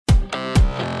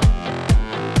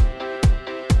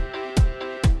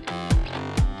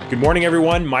Good morning,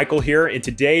 everyone. Michael here, and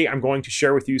today I'm going to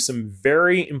share with you some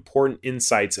very important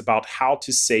insights about how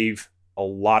to save a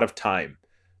lot of time.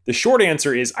 The short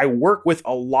answer is I work with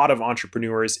a lot of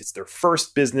entrepreneurs. It's their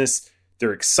first business.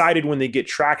 They're excited when they get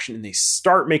traction and they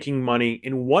start making money.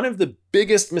 And one of the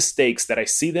biggest mistakes that I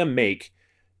see them make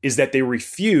is that they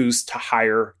refuse to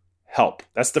hire help.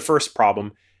 That's the first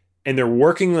problem. And they're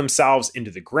working themselves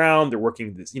into the ground. They're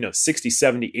working 60,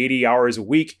 70, 80 hours a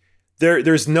week.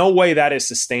 There's no way that is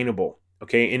sustainable,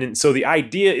 okay? And so the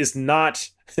idea is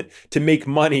not to make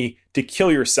money to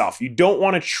kill yourself. You don't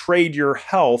want to trade your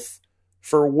health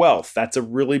for wealth. That's a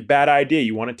really bad idea.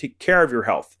 You want to take care of your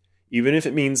health, even if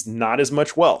it means not as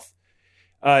much wealth.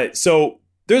 So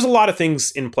there's a lot of things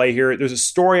in play here. There's a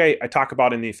story I talk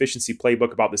about in the Efficiency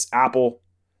Playbook about this apple,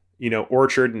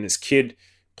 orchard, and this kid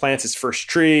plants his first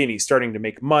tree and he's starting to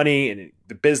make money and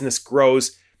the business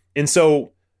grows. And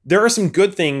so there are some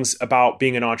good things about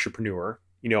being an entrepreneur,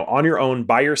 on your own,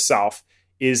 by yourself,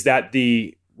 is that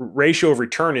the ratio of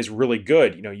return is really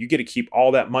good. You get to keep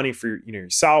all that money for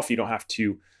yourself. You don't have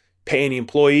to pay any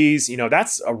employees.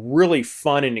 That's a really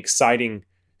fun and exciting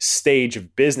stage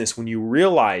of business when you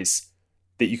realize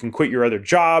that you can quit your other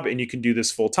job and you can do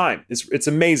this full time. It's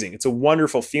amazing. It's a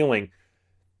wonderful feeling.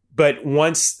 But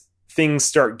once things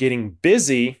start getting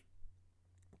busy,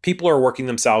 people are working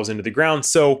themselves into the ground.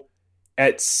 So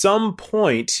at some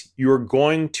point, you're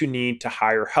going to need to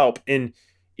hire help. And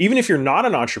even if you're not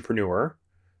an entrepreneur,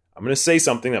 I'm going to say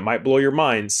something that might blow your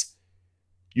minds.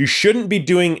 You shouldn't be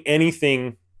doing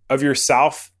anything of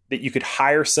yourself that you could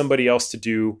hire somebody else to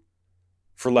do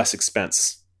for less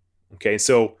expense. Okay,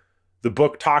 so the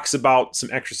book talks about some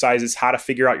exercises, how to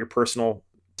figure out your personal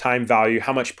time value,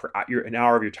 how much an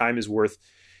hour of your time is worth.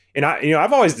 And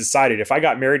I've always decided if I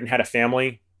got married and had a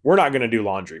family, we're not going to do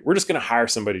laundry. We're just going to hire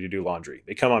somebody to do laundry.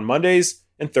 They come on Mondays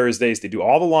and Thursdays. They do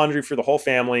all the laundry for the whole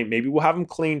family. Maybe we'll have them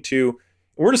clean too.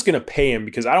 And we're just going to pay them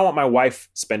because I don't want my wife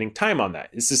spending time on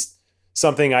that. It's just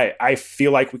something I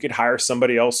feel like we could hire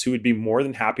somebody else who would be more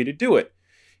than happy to do it.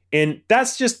 And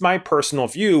that's just my personal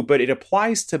view, but it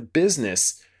applies to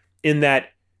business in that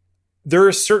there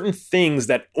are certain things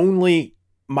that only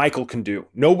Michael can do.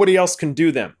 Nobody else can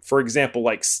do them. For example,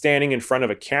 like standing in front of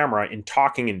a camera and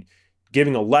talking and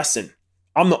giving a lesson.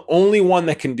 I'm the only one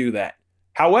that can do that.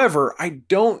 However, I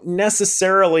don't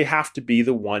necessarily have to be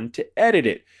the one to edit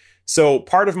it. So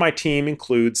part of my team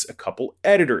includes a couple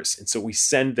editors. And so we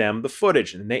send them the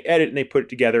footage and they edit and they put it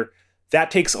together.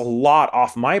 That takes a lot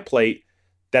off my plate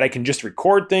that I can just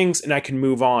record things and I can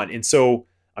move on. And so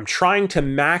I'm trying to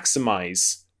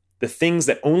maximize the things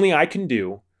that only I can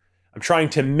do. I'm trying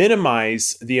to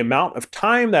minimize the amount of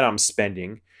time that I'm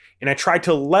spending. And I try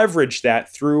to leverage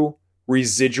that through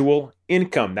residual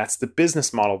income. That's the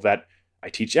business model that I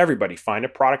teach everybody. Find a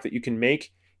product that you can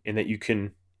make and that you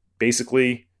can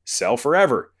basically sell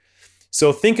forever.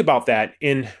 So think about that.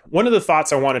 And one of the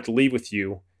thoughts I wanted to leave with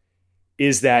you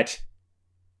is that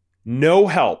no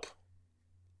help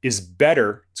is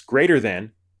better, it's greater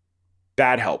than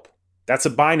bad help. That's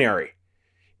a binary.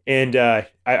 And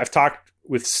I've talked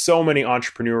with so many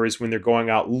entrepreneurs when they're going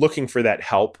out looking for that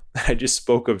help that I just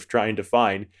spoke of trying to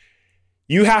find.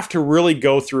 You have to really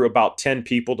go through about 10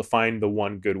 people to find the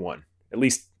one good one, at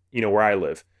least, where I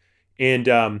live.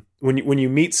 And when you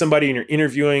meet somebody and you're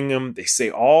interviewing them, they say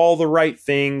all the right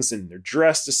things and they're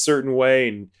dressed a certain way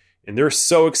and they're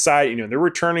so excited, they're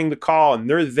returning the call and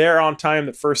they're there on time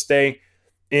the first day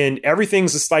and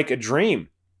everything's just like a dream.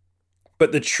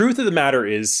 But the truth of the matter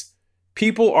is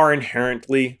people are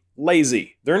inherently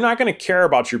lazy. They're not going to care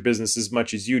about your business as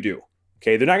much as you do.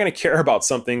 Okay, they're not going to care about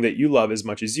something that you love as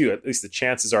much as you. At least the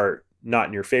chances are not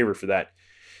in your favor for that.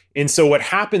 And so what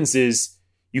happens is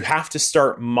you have to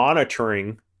start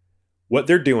monitoring what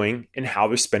they're doing and how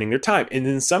they're spending their time. And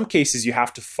in some cases, you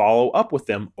have to follow up with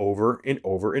them over and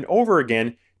over and over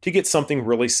again to get something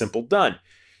really simple done.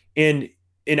 And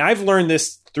I've learned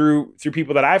this through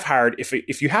people that I've hired.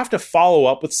 If you have to follow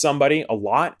up with somebody a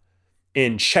lot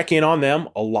and check in on them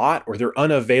a lot, or they're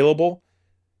unavailable,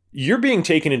 you're being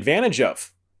taken advantage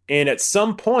of. And at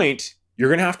some point, you're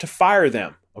going to have to fire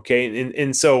them. Okay.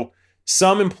 And so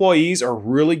some employees are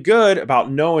really good about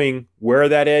knowing where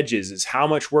that edge is how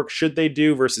much work should they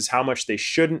do versus how much they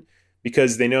shouldn't,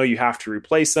 because they know you have to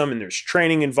replace them and there's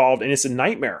training involved. And it's a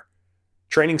nightmare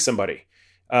training somebody.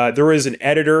 There was an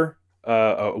editor,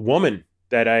 a woman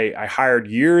that I hired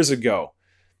years ago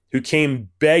who came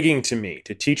begging to me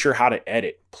to teach her how to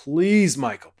edit. Please,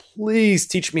 Michael, please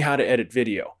teach me how to edit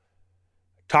video.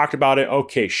 Talked about it.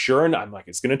 Okay, sure enough. I'm like,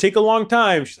 it's going to take a long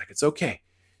time. She's like, it's okay.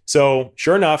 So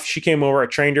sure enough, she came over. I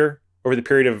trained her over the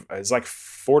period of, it was like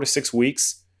 4 to 6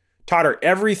 weeks, taught her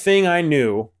everything I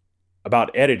knew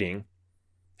about editing.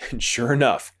 And sure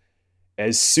enough,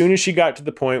 as soon as she got to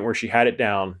the point where she had it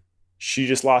down, she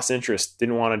just lost interest,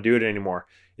 didn't want to do it anymore.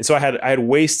 And so I had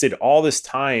wasted all this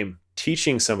time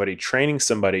teaching somebody, training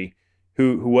somebody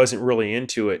who wasn't really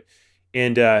into it.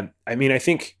 And I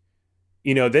think,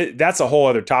 that's a whole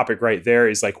other topic right there,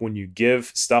 is like when you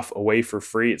give stuff away for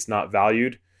free, it's not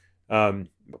valued. I'll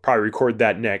probably record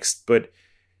that next, but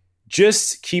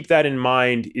just keep that in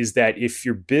mind, is that if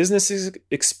your business is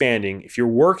expanding, if you're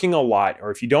working a lot,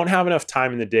 or if you don't have enough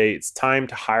time in the day, it's time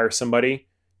to hire somebody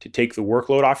to take the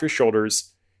workload off your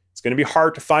shoulders. It's going to be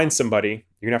hard to find somebody.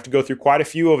 You're going to have to go through quite a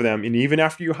few of them. And even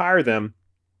after you hire them,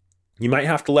 you might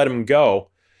have to let them go.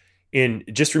 And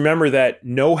just remember that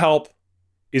no help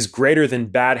is greater than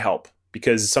bad help,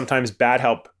 because sometimes bad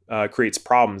help creates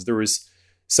problems. There was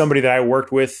somebody that I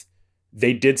worked with.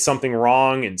 They did something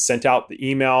wrong and sent out the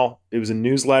email. It was a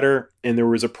newsletter, and there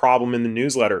was a problem in the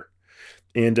newsletter.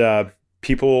 And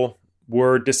people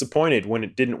were disappointed when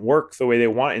it didn't work the way they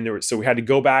wanted. And so we had to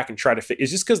go back and try to fix.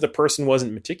 It's just because the person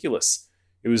wasn't meticulous.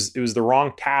 It was the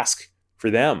wrong task for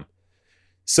them.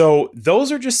 So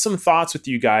those are just some thoughts with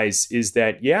you guys, is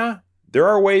that, yeah, there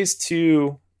are ways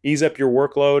to ease up your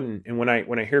workload. And when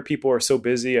I hear people are so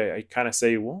busy, I kind of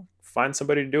say, well, find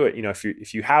somebody to do it.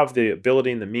 If you have the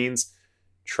ability and the means,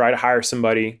 try to hire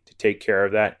somebody to take care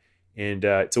of that. And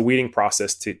it's a weeding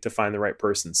process to find the right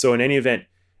person. So in any event,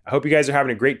 I hope you guys are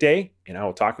having a great day, and I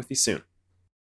will talk with you soon.